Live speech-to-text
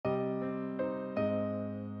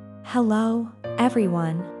Hello,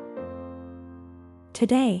 everyone.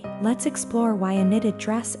 Today, let's explore why a knitted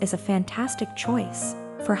dress is a fantastic choice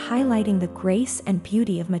for highlighting the grace and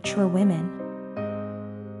beauty of mature women.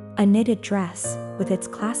 A knitted dress, with its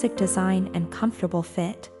classic design and comfortable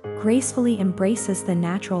fit, gracefully embraces the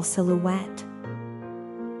natural silhouette.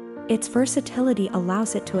 Its versatility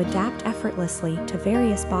allows it to adapt effortlessly to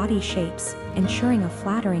various body shapes, ensuring a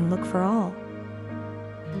flattering look for all.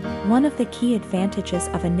 One of the key advantages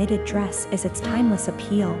of a knitted dress is its timeless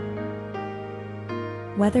appeal.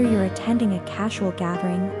 Whether you're attending a casual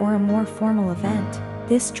gathering or a more formal event,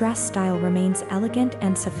 this dress style remains elegant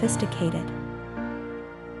and sophisticated.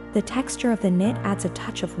 The texture of the knit adds a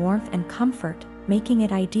touch of warmth and comfort, making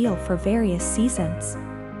it ideal for various seasons.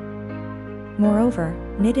 Moreover,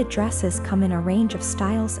 knitted dresses come in a range of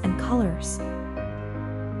styles and colors.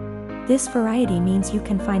 This variety means you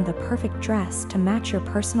can find the perfect dress to match your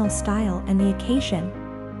personal style and the occasion.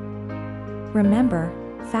 Remember,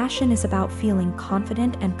 fashion is about feeling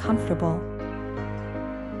confident and comfortable.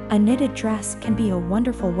 A knitted dress can be a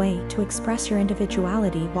wonderful way to express your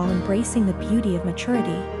individuality while embracing the beauty of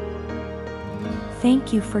maturity.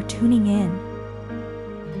 Thank you for tuning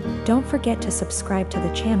in. Don't forget to subscribe to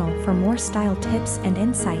the channel for more style tips and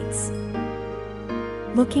insights.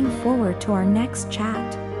 Looking forward to our next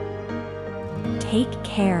chat. Take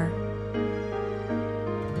care.